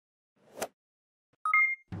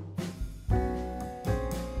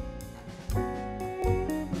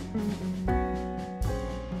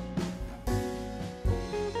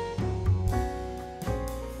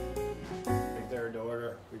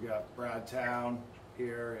town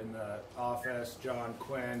here in the office, John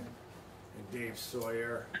Quinn and Dave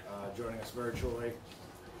Sawyer joining us virtually.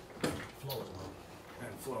 Flo as well.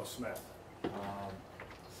 And Flo Smith.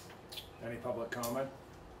 Any public comment?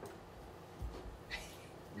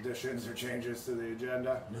 Additions or changes to the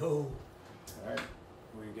agenda? No. All right.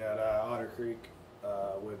 We got Otter Creek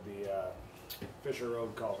with the Fisher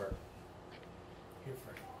Road culvert. Here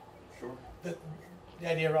for Sure. the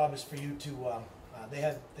idea, Rob, is for you to. They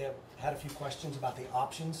have had a few questions about the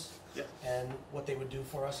options. Yep. And what they would do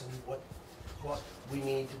for us and what we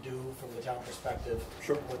need to do from the town perspective.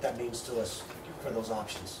 Sure. What that means to us for those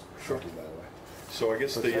options. Sure. By the way. So I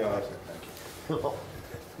guess the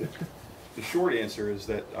short answer is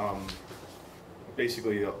that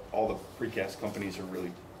basically all the precast companies are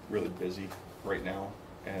really busy right now,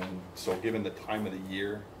 and so given the time of the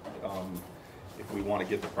year, if we want to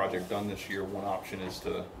get the project done this year, one option is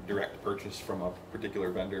to direct purchase from a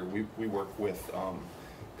particular vendor. We work with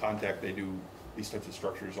Contact. They do these types of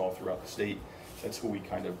structures all throughout the state. That's who we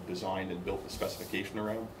kind of designed and built the specification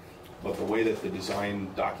around. But the way that the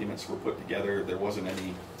design documents were put together, there wasn't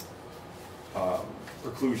any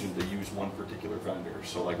preclusion to use one particular vendor.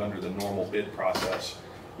 So like under the normal bid process,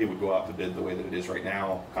 it would go out to bid the way that it is right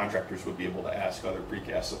now. Contractors would be able to ask other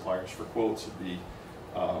precast suppliers for quotes,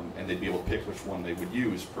 and they'd be able to pick which one they would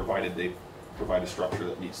use, provided they provide a structure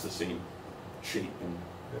that meets the same shape and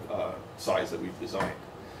size that we've designed.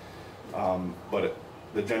 But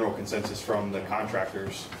the general consensus from the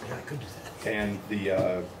contractors and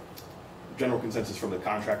the general consensus from the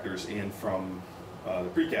contractors and from the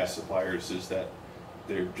precast suppliers is that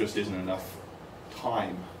there just isn't enough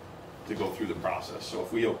time to go through the process. So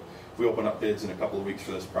if we open up bids in a couple of weeks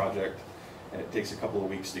for this project, and it takes a couple of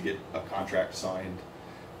weeks to get a contract signed,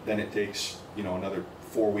 then it takes another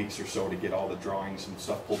 4 weeks or so to get all the drawings and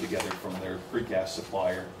stuff pulled together from their precast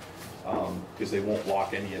supplier, because they won't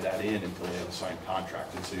lock any of that in until they have a signed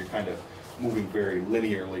contract. And so you're kind of moving very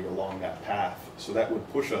linearly along that path. So that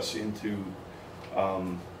would push us into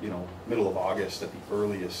middle of August at the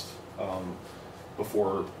earliest,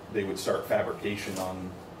 before they would start fabrication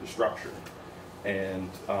on the structure. And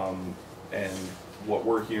what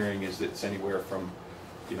we're hearing is that it's anywhere from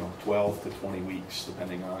 12 to 20 weeks,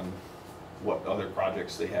 depending on what other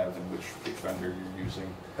projects they have and which vendor you're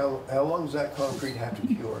using. How long does that concrete have to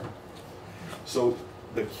cure? So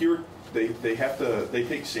the cure, they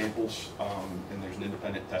take samples, and there's an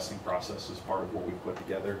independent testing process as part of what we put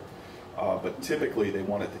together. But typically they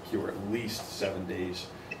want it to cure at least 7 days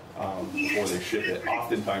before they ship it.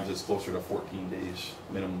 Oftentimes it's closer to 14 days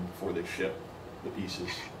minimum before they ship the pieces,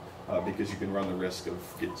 because you can run the risk of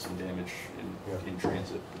getting some damage in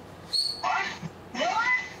transit.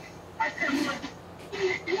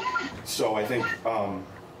 So I think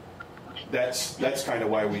that's kind of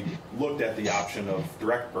why we looked at the option of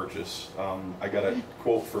direct purchase. I got a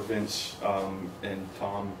quote for Vince and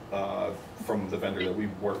Tom from the vendor that we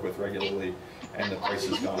work with regularly, and the price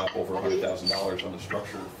has gone up over $100,000 on the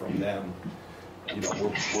structure from them.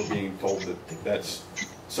 We're being told that that's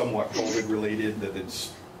somewhat COVID related, that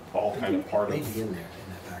it's all kind of part of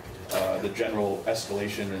the general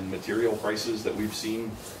escalation in material prices that we've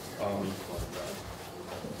seen.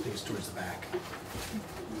 Things towards the back.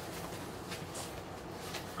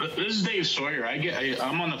 This is Dave Sawyer.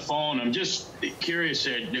 I'm on the phone. I'm just curious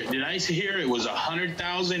here. Did I hear it was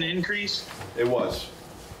 100,000 increase? It was.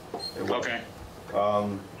 Okay.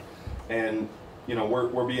 And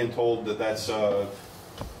we're being told that that's that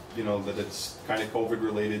it's kind of COVID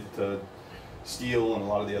related to steel and a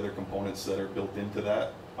lot of the other components that are built into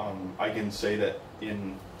that. I can say that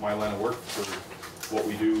in my line of work, for what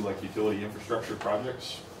we do, like utility infrastructure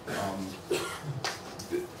projects,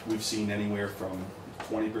 we've seen anywhere from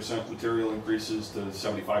 20% material increases to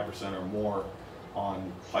 75% or more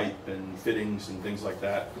on pipe and fittings and things like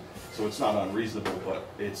that. So it's not unreasonable, but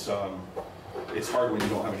it's hard when you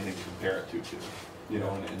don't have anything to compare it to,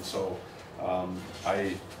 and so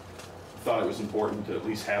I thought it was important to at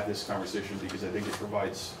least have this conversation, because I think it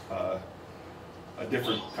provides a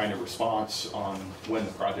different kind of response on when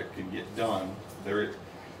the project can get done. There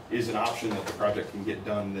is an option that the project can get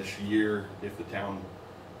done this year if the town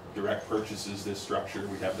direct purchases this structure.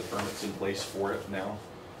 We have the permits in place for it now.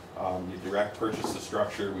 You direct purchase the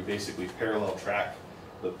structure. We basically parallel track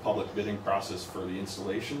the public bidding process for the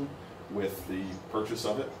installation with the purchase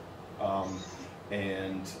of it.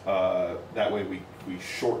 That way we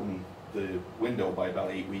shorten the window by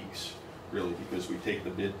about 8 weeks, really, because we take the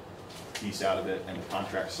bid piece out of it and the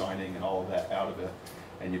contract signing and all of that out of it,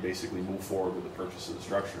 and you basically move forward with the purchase of the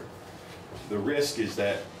structure. The risk is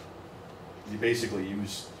that you basically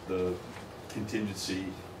use the contingency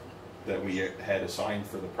that we had assigned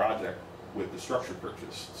for the project with the structure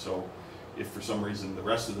purchase. So if for some reason the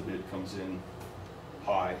rest of the bid comes in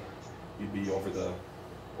high, you'd be over the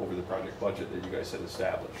project budget that you guys had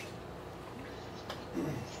established.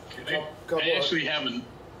 I actually haven't.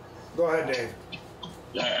 Go ahead, Dave.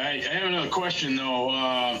 I have another question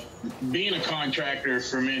though. Being a contractor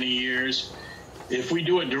for many years, if we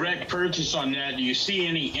do a direct purchase on that, do you see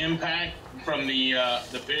any impact from the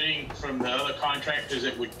bidding from the other contractors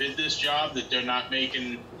that would bid this job, that they're not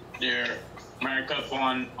making their markup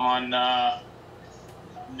on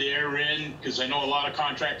their end? Because I know a lot of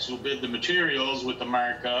contractors will bid the materials with the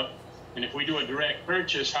markup, and if we do a direct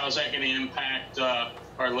purchase, how's that going to impact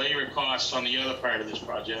our labor costs on the other part of this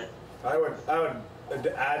project? I would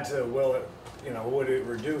add to, would it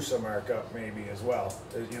reduce a markup maybe as well?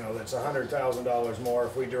 That's $100,000 more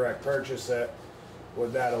if we direct purchase it.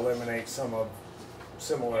 Would that eliminate some of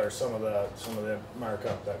the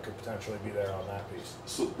markup that could potentially be there on that piece?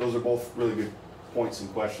 So those are both really good points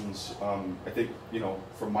and questions. I think,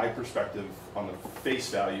 from my perspective, on the face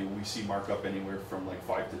value, we see markup anywhere from like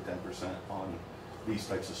 5 to 10% on these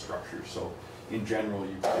types of structures. So in general,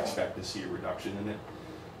 you could expect to see a reduction in it.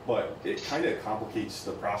 But it kind of complicates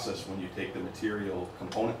the process when you take the material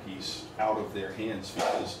component piece out of their hands,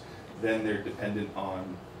 because then they're dependent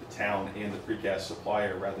on the town and the precast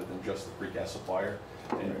supplier rather than just the precast supplier.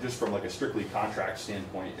 And just from like a strictly contract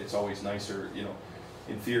standpoint, it's always nicer,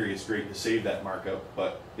 in theory it's great to save that markup,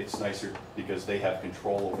 but it's nicer because they have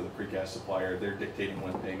control over the precast supplier. They're dictating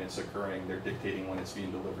when payment's occurring, they're dictating when it's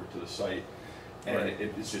being delivered to the site, and right.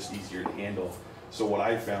 It's just easier to handle. So what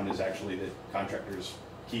I've found is actually that contractors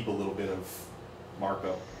keep a little bit of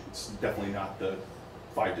markup. It's definitely not the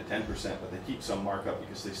 5 to 10%, but they keep some markup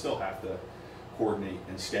because they still have to coordinate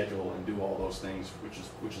and schedule and do all those things, which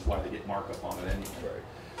is why they get markup on it anyway.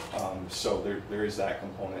 Right. So there is that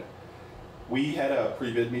component. We had a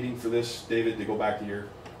pre-bid meeting for this, David, to go back to your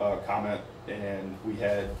comment, and we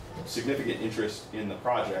had significant interest in the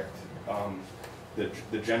project.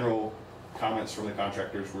 The general comments from the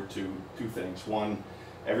contractors were two things. One,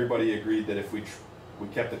 everybody agreed that if we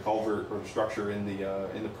kept the culvert or the structure in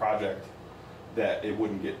the project, that it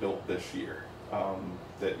wouldn't get built this year.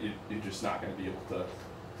 That you're just not going to be able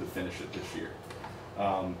to finish it this year.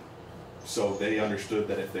 So they understood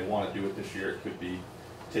that if they want to do it this year, it could be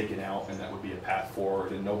taken out, and that would be a path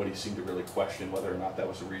forward. And nobody seemed to really question whether or not that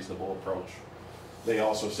was a reasonable approach. They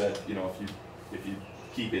also said, if you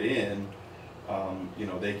keep it in,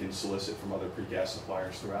 they can solicit from other precast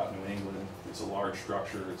suppliers throughout New England. It's a large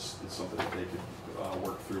structure. It's something that they could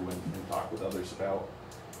work through and talk with others about.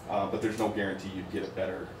 But there's no guarantee you'd get a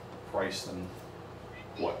better price than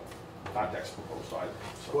what Contact's proposed either.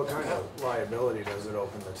 So. What kind of liability does it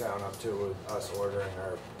open the town up to with us ordering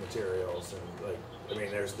our materials? And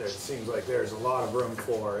there seems like there's a lot of room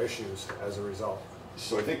for issues as a result.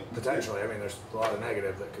 So I think potentially, there's a lot of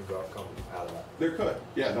negative that could come out of that. There could,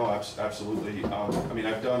 yeah, no, absolutely.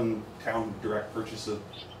 I've done town direct purchase of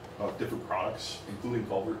different products, including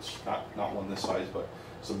culverts, not one this size, but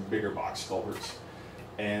some bigger box culverts.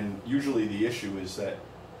 And usually the issue is that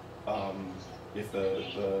if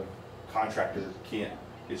the contractor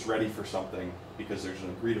is ready for something because there's an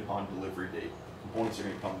agreed upon delivery date, components are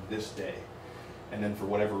going to come this day, and then for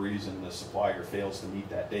whatever reason the supplier fails to meet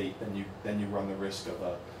that date, then you run the risk of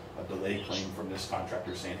a delay claim from this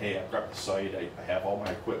contractor saying, hey, I prepped the site, I have all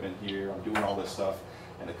my equipment here, I'm doing all this stuff,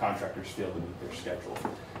 and the contractors fail to meet their schedule.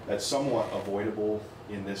 That's somewhat avoidable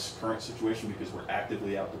in this current situation because we're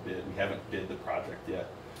actively out to bid. We haven't bid the project yet.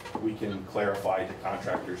 We can clarify to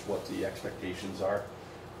contractors what the expectations are,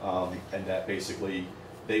 and that basically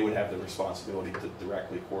they would have the responsibility to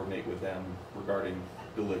directly coordinate with them regarding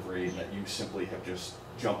delivery, and that you simply have just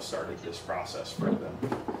jump-started this process for them.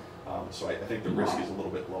 So I think the risk is a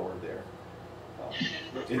little bit lower there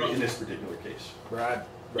in this particular case. Brad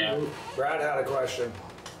had a question.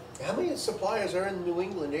 How many suppliers are in the New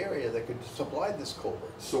England area that could supply this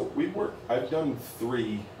culvert? So I've done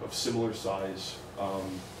 3 of similar size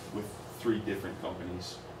with 3 different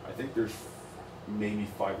companies. I think there's maybe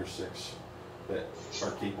 5 or 6 that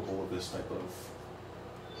are capable of this type of.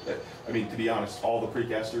 To be honest, all the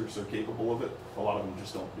precasters are capable of it. A lot of them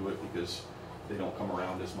just don't do it because they don't come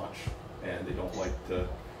around as much, and they don't like to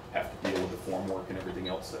have to deal with the formwork and everything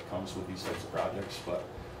else that comes with these types of projects. But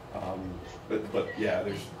yeah,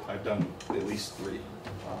 I've done at least 3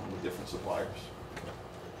 with different suppliers.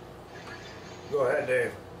 Go ahead,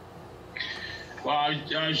 Dave. Well,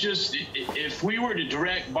 I was just, if we were to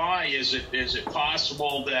direct buy, is it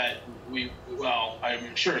possible that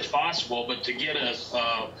I'm sure it's possible, but to get a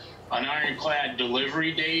an ironclad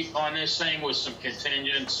delivery date on this thing with some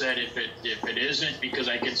contingents that if it isn't, because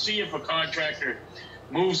I can see if a contractor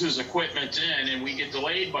moves his equipment in and we get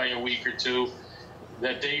delayed by a week or two,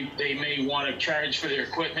 that they may want to charge for their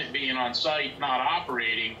equipment being on site, not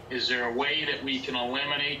operating. Is there a way that we can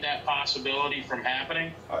eliminate that possibility from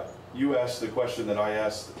happening? You asked the question that I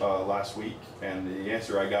asked last week, and the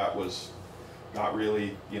answer I got was not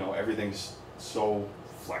really. You know, everything's so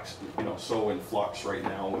so in flux right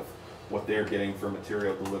now with what they're getting for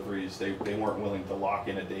material deliveries. They weren't willing to lock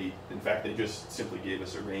in a date. In fact, they just simply gave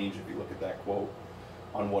us a range, if you look at that quote,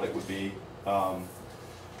 on what it would be.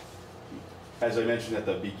 As I mentioned at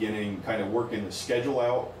the beginning, kind of working the schedule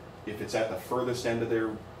out. If it's at the furthest end of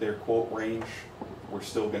their quote range, we're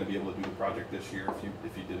still going to be able to do the project this year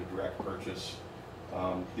if you did a direct purchase.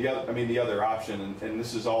 The other option, and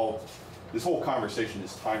this whole conversation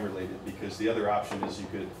is time related, because the other option is you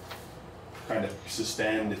could kind of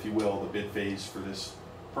suspend, if you will, the bid phase for this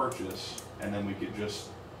purchase, and then we could just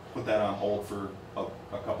put that on hold for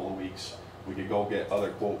a couple of weeks. We could go get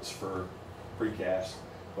other quotes for precast,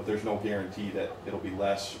 but there's no guarantee that it'll be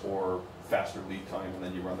less or faster lead time, and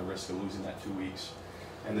then you run the risk of losing that 2 weeks.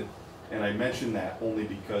 And I mention that only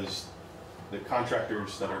because the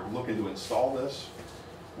contractors that are looking to install this,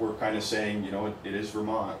 we're kind of saying, you know, it is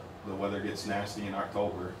Vermont. The weather gets nasty in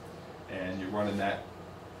October, and you're running that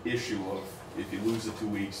issue of, if you lose the 2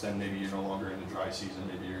 weeks, then maybe you're no longer in the dry season.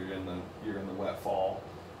 Maybe you're in the wet fall,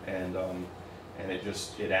 and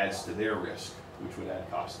it adds to their risk, which would add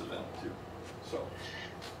cost to them too. So,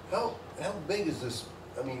 How big is this?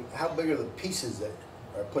 I mean, how big are the pieces that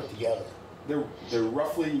are put together? they're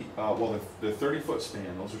roughly they're 30-foot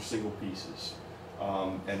span. Those are single pieces,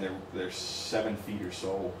 and they're 7 feet or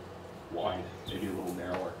so wide, maybe a little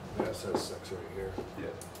narrower. Yeah, it says 6 right here.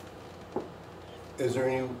 Yeah. Is there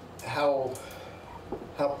any, how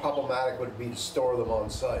problematic would it be to store them on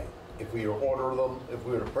site? If we were to order them, if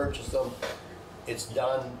we were to purchase them, it's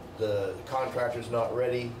done, the contractor's not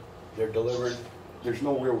ready, they're delivered? There's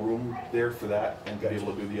no real room there for that, and to be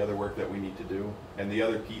able to do the other work that we need to do. And the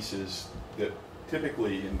other piece is that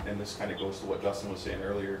typically, and this kind of goes to what Justin was saying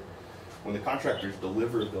earlier, when the contractors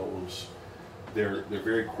deliver those, they're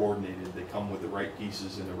very coordinated. They come with the right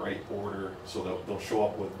pieces in the right order, so they'll show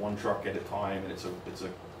up with one truck at a time, and it's a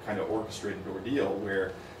kind of orchestrated ordeal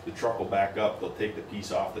where the truck will back up, they'll take the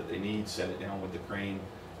piece off that they need, set it down with the crane,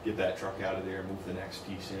 get that truck out of there, move the next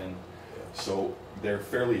piece in. So they're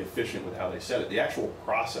fairly efficient with how they set it. The actual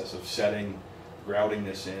process of setting, grouting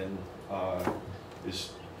this in,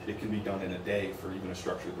 it can be done in a day for even a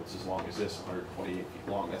structure that's as long as this, 128 feet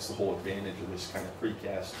long. That's the whole advantage of this kind of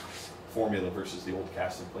precast formula versus the old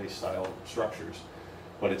cast-in-place style structures.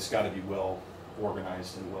 But it's got to be well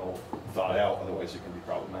organized and well thought out, otherwise it can be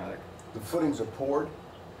problematic. The footings are poured?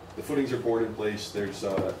 The footings are poured in place.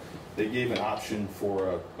 They gave an option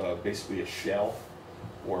for basically a shell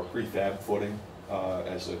or a prefab footing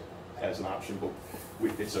as an option, but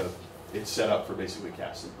it's set up for basically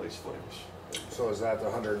cast-in-place footings. So is that the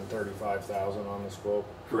 135,000 on this quote?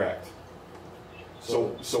 Correct. So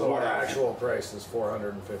what our actual price is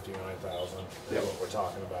 459,000. Yep. Is what we're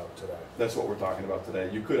talking about today. That's what we're talking about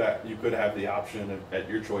today. You could have the option at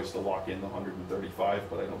your choice to lock in the 135,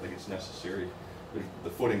 but I don't think it's necessary. The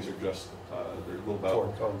footings are just they're a little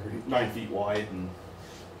about concrete. 9 feet wide and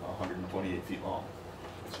 128 feet long.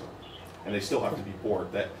 So, and they still have to be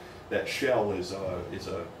poured. That shell is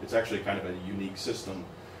it's actually kind of a unique system.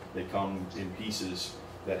 They come in pieces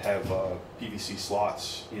that have PVC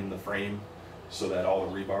slots in the frame, so that all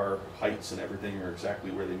the rebar heights and everything are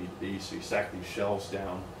exactly where they need to be. So you stack these shelves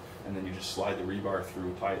down, and then you just slide the rebar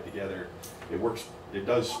through, tie it together. It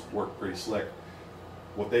does work pretty slick.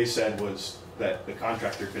 What they said was that the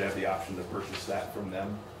contractor could have the option to purchase that from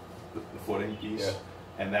them, the footing piece. Yeah.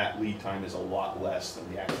 And that lead time is a lot less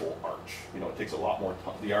than the actual arch. You know, it takes a lot more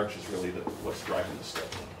time. The arch is really what's driving the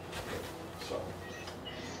schedule. So.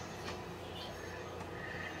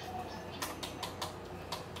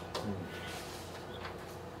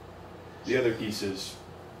 The other piece is,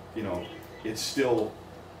 you know, it's still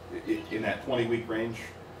in that 20-week range.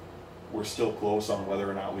 We're still close on whether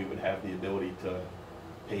or not we would have the ability to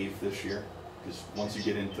pave this year, because once you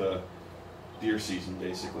get into deer season,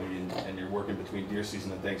 basically, and you're working between deer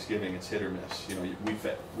season and Thanksgiving, it's hit or miss. You know,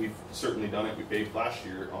 we've certainly done it. We paved last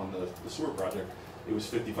year on the sewer project. It was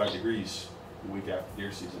 55 degrees the week after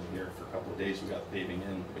deer season here. For a couple of days, we got the paving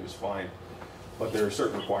in. It was fine. But there are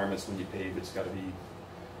certain requirements when you pave. It's got to be,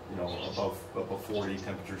 you know, above 40,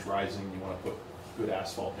 temperatures rising. You want to put good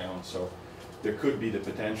asphalt down. So there could be the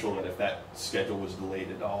potential that if that schedule was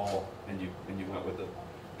delayed at all, and you went with a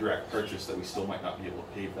direct purchase, that we still might not be able to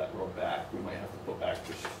pave that road back. We might have to put back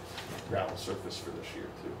just gravel surface for this year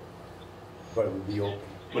too. But it would be open.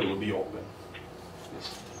 But it would be open.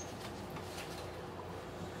 Yes.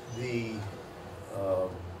 The,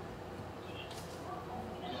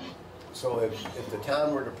 so if the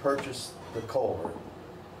town were to purchase the culvert,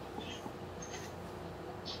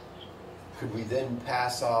 could we then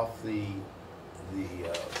pass off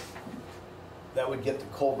that would get the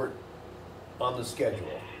culvert on the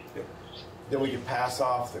schedule? Yep. Then we could pass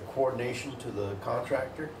off the coordination to the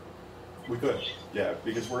contractor? We could, yeah,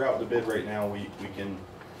 because we're out to bid right now, we can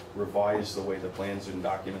revise the way the plans and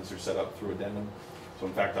documents are set up through addendum. So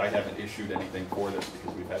in fact, I haven't issued anything for this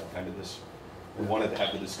because we've had kind of this, we wanted to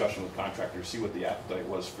have the discussion with contractors, see what the appetite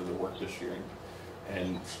was for the work this year.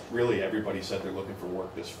 And really, everybody said they're looking for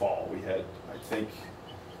work this fall. We had, I think,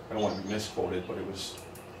 I don't want to be misquoted, but it was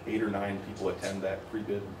 8 or 9 people attend that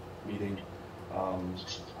pre-bid meeting.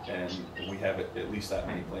 And we have at least that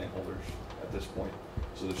many plan holders at this point.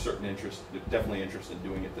 So there's certain interest, there's definitely interest in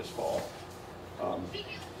doing it this fall.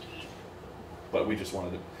 But we just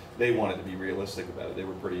wanted to, they wanted to be realistic about it. They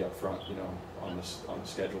were pretty upfront, you know, on the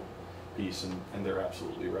schedule piece, and they're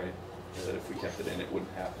absolutely right that if we kept it in, it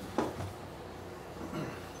wouldn't happen.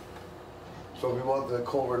 So if we want the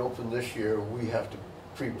culvert open this year, we have to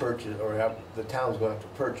pre-purchase, or the town's gonna have to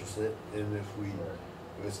purchase it, and if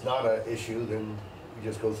it's not an issue, then we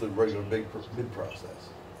just go through the regular bid process.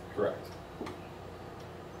 Correct.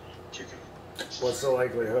 What's the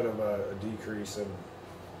likelihood of a decrease in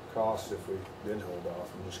cost if we did hold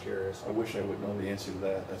off? I'm just curious. I wish I would know the answer to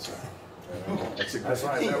that. That's a good That's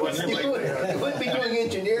why I said, what's the You likelihood? wouldn't be doing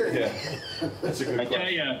engineering. Yeah, that's a good I tell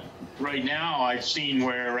question. you, right now I've seen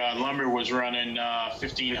where lumber was running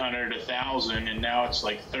 1,500, 1,000, and now it's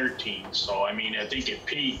like 13. So I mean, I think it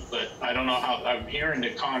peaked, but I don't know how. I'm hearing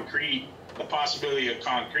the possibility of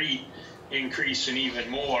concrete increasing even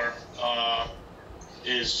more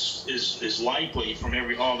is likely from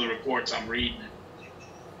all the reports I'm reading.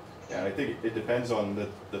 Yeah, I think it depends on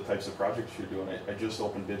the types of projects you're doing. I just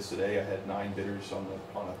opened bids today. I had 9 bidders on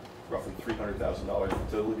a roughly $300,000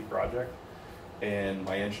 utility project, and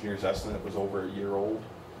my engineer's estimate was over a year old,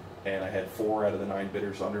 and I had 4 out of the 9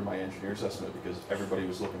 bidders under my engineer's estimate because everybody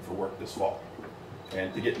was looking for work this fall.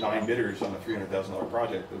 And to get 9 bidders on a $300,000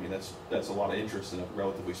 project, I mean, that's a lot of interest in a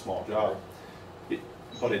relatively small job.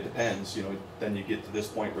 But it depends, you know, then you get to this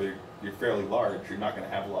point where you're fairly large, you're not going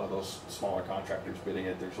to have a lot of those smaller contractors bidding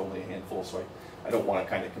it. There's only a handful, so I don't want to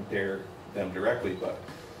kind of compare them directly, but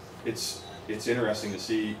it's interesting to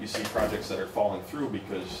see, you see projects that are falling through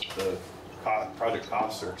because the project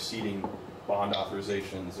costs are exceeding bond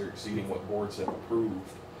authorizations, they're exceeding what boards have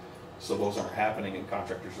approved. So those aren't happening, and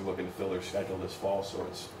contractors are looking to fill their schedule this fall, so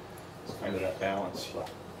it's kind of that balance. But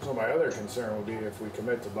So my other concern would be if we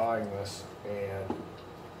commit to buying this and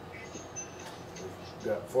we've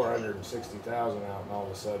got 460,000 out, and all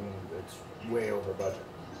of a sudden it's way over budget,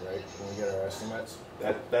 right? When we get our estimates,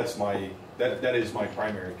 that is my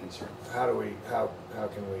primary concern. how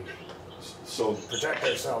can we So protect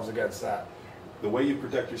ourselves against that? the way you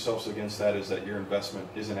protect yourselves against that is that your investment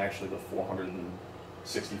isn't actually the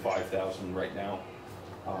 465,000 right now.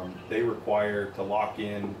 They require to lock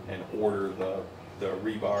in and order the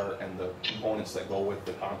rebar and the components that go with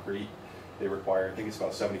the concrete. They require, I think it's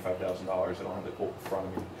about $75,000. I don't have the quote in front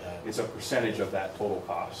of me. It's a percentage of that total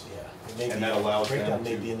cost. Yeah. And that allows them breakdown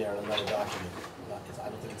may to- be in there in another document. I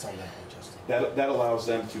don't think it's on that one, Justin. That allows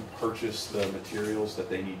them to purchase the materials that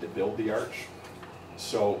they need to build the arch.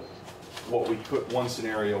 So one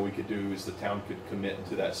scenario we could do is the town could commit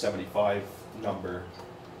to that 75 number.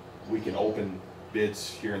 We can open bids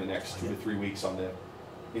here in the next 2 to 3 weeks on the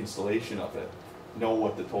installation of it, know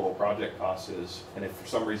what the total project cost is, and if for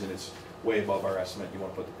some reason it's way above our estimate, you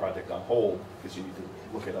want to put the project on hold because you need to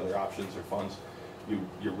look at other options or funds,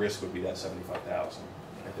 your risk would be that 75,000,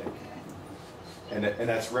 I think. And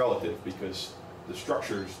that's relative because the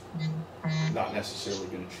structure's not necessarily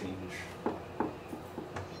going to change,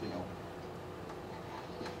 you know.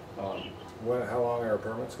 How long are our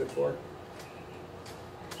permits good for?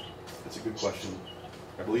 That's a good question.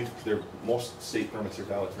 I believe most state permits are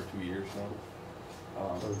valid for 2 years now.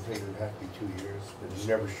 So I think it would have to be 2 years, but you're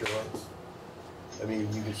never sure. I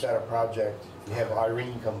mean, you could start a project, you have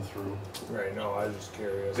Irene come through. Right, no, I was just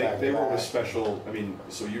curious. They wrote a special, I mean,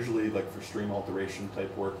 so usually like for stream alteration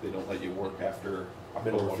type work, they don't let you work after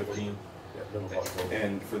October 15th. Yeah, middle of October.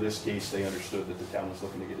 And for this case, they understood that the town was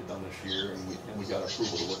looking to get it done this year, and we got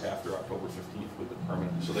approval to look after October 15th with the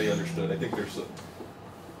permit. So they understood. I think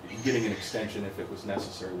getting an extension if it was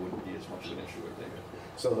necessary wouldn't be as much of an issue, I think.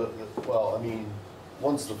 So well, I mean,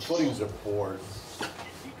 once the footings are poured,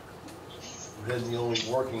 then the only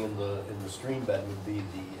working in the stream bed would be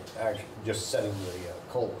the actual, just setting the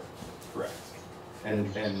culvert. Correct.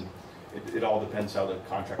 And it all depends how the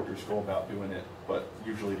contractors go about doing it, but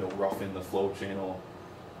usually they'll rough in the flow channel,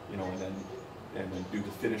 you know, and then do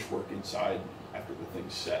the finish work inside after the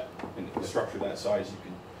thing's set. And a structure that size, you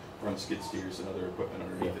can run skid steers and other equipment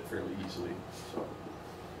underneath it fairly easily.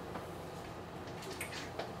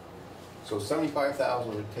 So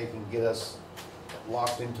 75,000 would take and get us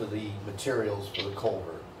locked into the materials for the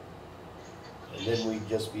culvert. And then we'd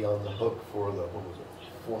just be on the hook for the, what was it,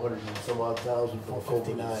 400 and some odd thousand for the culvert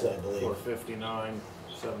 459, I itself. believe. Or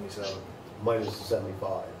 59.77. Minus the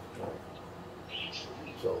 75.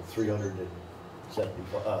 So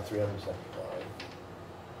 375, 375.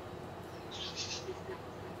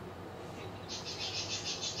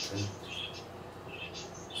 And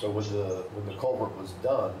so when the culvert was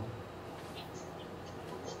done,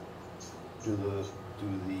 do the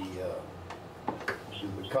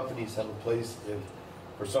companies have a place if,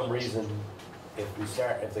 for some reason,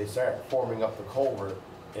 if they start forming up the culvert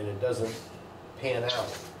and it doesn't pan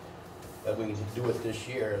out, that we can do it this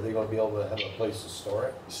year, are they gonna be able to have a place to store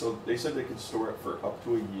it? So they said they could store it for up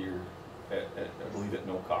to a year at I believe at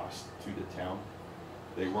no cost to the town.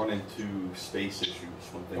 They run into space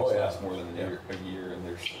issues when things Oh, yeah. last more than a year, and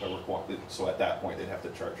there's a requirement. So at that point, they'd have to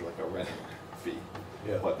charge like a rent fee.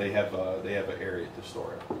 Yeah. But they have an area to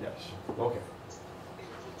store it. Yes. Okay.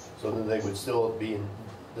 So then they would still be in,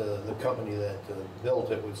 the company that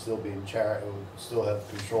built it would still be in charge, would still have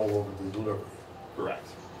control over the delivery. Correct.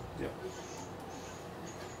 Yep.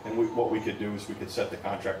 And what we could do is we could set the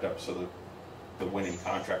contract up so that the winning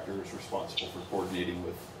contractor is responsible for coordinating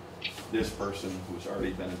with this person who's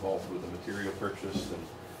already been involved with the material purchase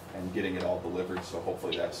and getting it all delivered. So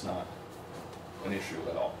hopefully that's not an issue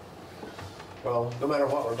at all. Well, no matter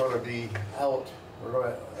what, we're gonna be out,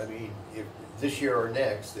 I mean, if this year or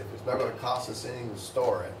next, if it's not gonna cost us anything to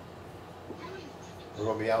store it, we're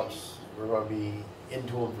gonna be out, we're gonna be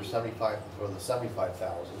into them for the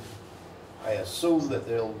 75,000. I assume that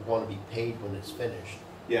they'll wanna be paid when it's finished.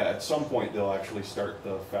 Yeah, at some point they'll actually start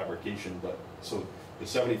the fabrication, but so the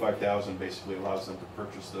 75,000 basically allows them to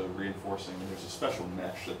purchase the reinforcing, and there's a special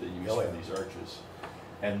mesh that they use Oh, for yeah. these arches.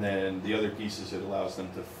 And then the other piece is it allows them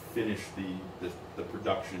to finish the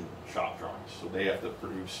production shop drawings. So they have to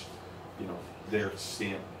produce, you know, their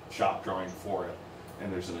stamp shop drawing for it,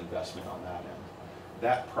 and there's an investment on that end.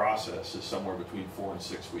 That process is somewhere between 4 and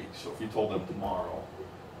 6 weeks. So if you told them tomorrow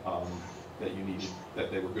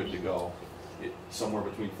that they were good to go, somewhere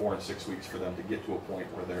between 4 and 6 weeks for them to get to a point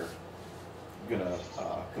where they're gonna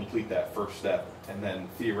complete that first step, and then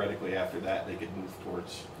theoretically after that they could move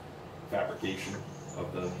towards fabrication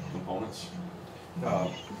of the components.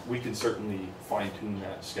 We can certainly fine tune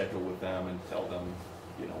that schedule with them and tell them,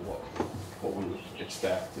 you know, what we would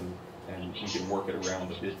expect, and we can work it around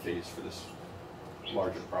the bid phase for this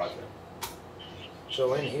larger project.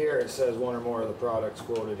 So in here, it says one or more of the products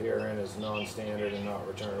quoted herein is non-standard and not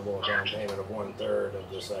returnable. A down payment of 1/3 of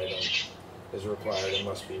this item is required and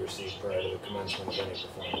must be received prior to the commencement of any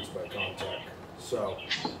performance by contact. So,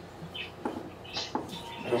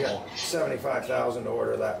 you got 75,000 to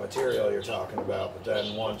order that material you're talking about, but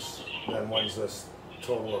then when's this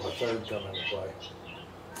total of a third come into play?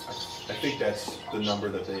 I think that's the number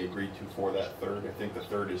that they agreed to for that third. I think the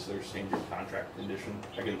third is their standard contract condition.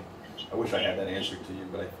 I wish I had that answer to you,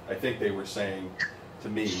 but I think they were saying to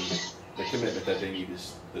me the commitment that they need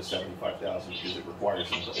is the 75,000 because it requires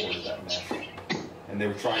them to order that mesh. And they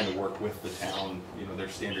were trying to work with the town. You know, their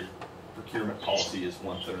standard procurement policy is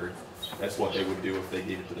 1/3. That's what they would do if they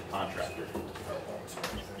gave it to the contractor.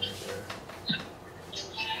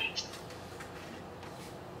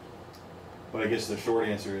 But I guess the short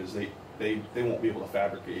answer is they won't be able to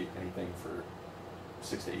fabricate anything for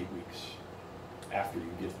 6 to 8 weeks after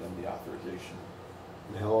you give them the authorization.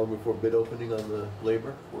 And how long before bid opening on the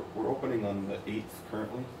labor? We're opening on the 8th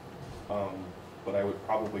currently, but I would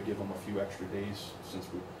probably give them a few extra days since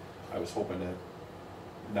I was hoping to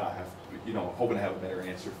not have, hoping to have a better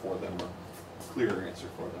answer for them or a clearer answer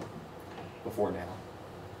for them before now.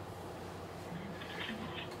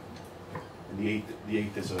 And the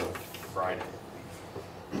 8th is a Friday,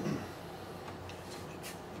 I believe.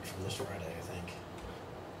 This Friday, I think.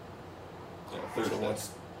 Yeah, Thursday.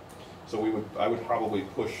 So I would probably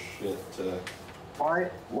push it to.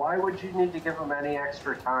 Why would you need to give them any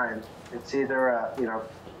extra time? It's either a,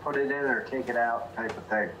 put it in or take it out type of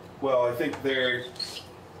thing. Well, I think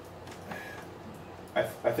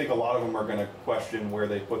I think a lot of them are going to question where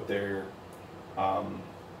they put their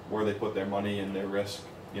money and their risk.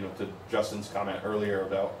 To Justin's comment earlier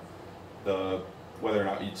about the whether or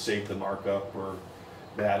not you'd save the markup or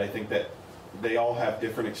that. I think that they all have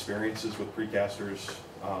different experiences with precasters,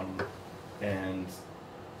 and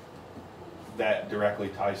that directly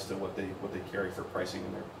ties to what they carry for pricing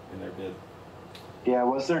in their bid. Yeah,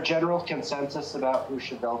 was there general consensus about who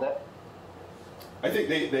should build it? I think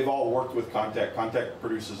they've all worked with Contact. Contact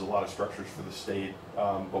produces a lot of structures for the state,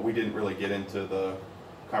 but we didn't really get into the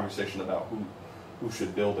conversation about who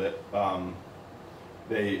should build it.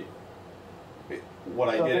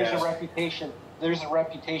 There's a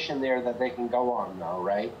reputation there that they can go on, though,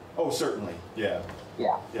 right? Oh, certainly, yeah.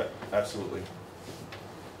 Yeah. Yeah, absolutely.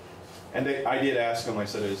 And I did ask them, I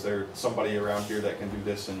said, is there somebody around here that can do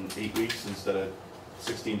this in 8 weeks instead of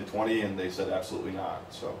 16 to 20? And they said absolutely not.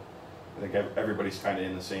 So I think everybody's kind of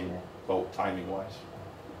in the same boat timing-wise.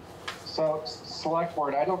 So, Select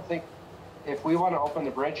Board, I don't think, if we want to open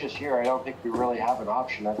the bridge this year, I don't think we really have an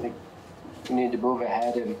option. I think we need to move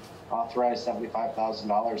ahead and authorize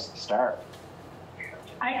 $75,000 to start.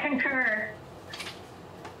 I concur.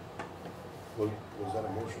 Was that a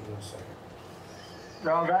motion in a second?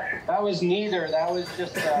 No, that was neither. That was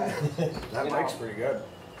just, That mic's pretty good.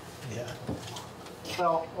 Yeah.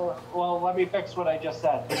 so, well, let me fix what I just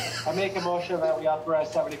said. I make a motion that we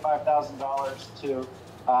authorize $75,000 to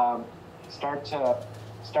start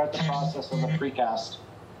the process on the precast.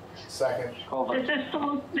 Second. culvert. This is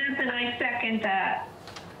Paul Smith, and I second that.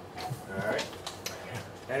 All right.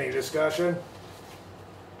 Any discussion?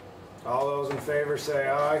 All those in favor say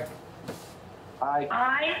aye. Aye.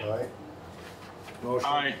 Aye. All right.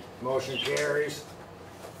 Aye. Motion carries.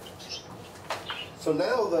 So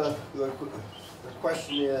now the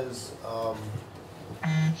question is,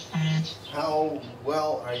 how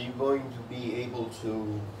well are you going to be able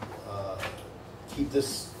to keep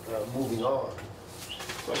this moving on?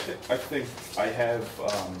 So I think I have,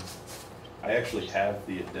 I actually have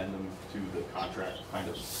the addendum to the contract kind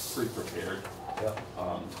of pre-prepared. Yep.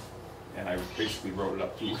 And I basically wrote it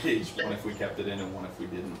up 2 ways, one if we kept it in and one if we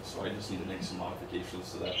didn't. So I just need to make some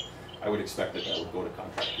modifications to that. I would expect that would go to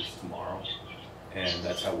contractors tomorrow. And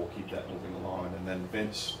that's how we'll keep that moving along. And then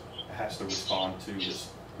Vince has to respond to this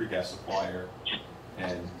precast supplier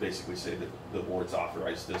and basically say that the board's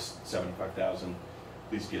authorized this $75,000.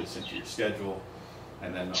 Please get us into your schedule.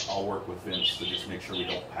 And then I'll work with Vince to just make sure we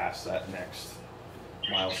don't pass that next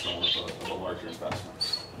milestone of a larger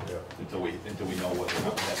investment. Yeah. Until we know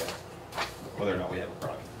whether or not we have a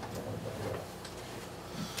project.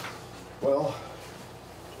 Well,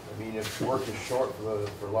 I mean, if work is short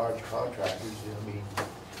for large contractors, I mean.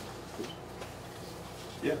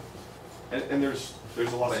 Yeah, and there's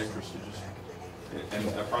a lot of interest in just,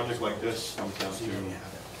 and a project like this comes down to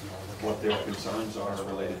what their concerns are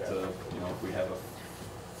related to, if we have a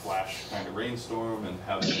flash kind of rainstorm and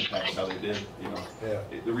how that impacts how they bid, Yeah.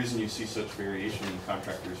 The reason you see such variation in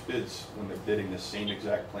contractors' bids when they're bidding the same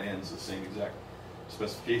exact plans, the same exact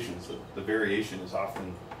specifications, the variation is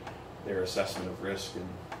often their assessment of risk and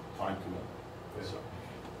time commitment. Yeah. So,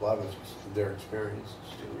 A lot of it's their experiences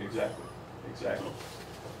too. exactly.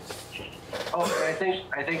 Oh, and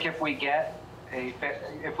I think if we get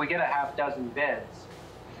a half dozen bids,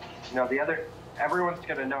 everyone's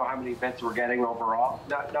going to know how many bids we're getting overall.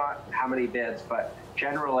 Not how many bids, but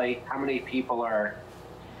generally how many people are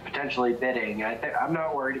potentially bidding. I'm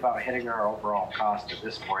not worried about hitting our overall cost at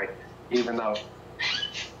this point, even though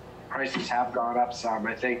prices have gone up some.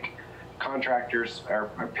 I think contractors are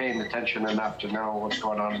paying attention enough to know what's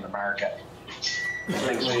going on in the market.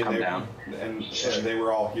 Things will come down. And they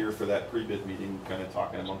were all here for that pre-bid meeting, kind of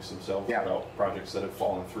talking amongst themselves about projects that have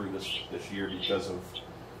fallen through this year because of,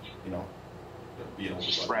 being over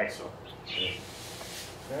budget. Right. So.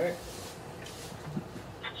 Okay.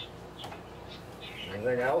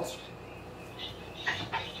 Anything else?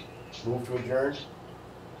 Move to adjourn?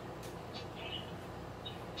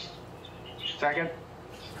 Second?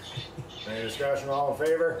 Any discussion? All in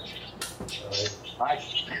favor? All right.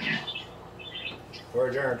 Aye. We're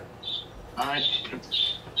adjourned. Aye. Thank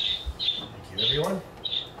you, everyone.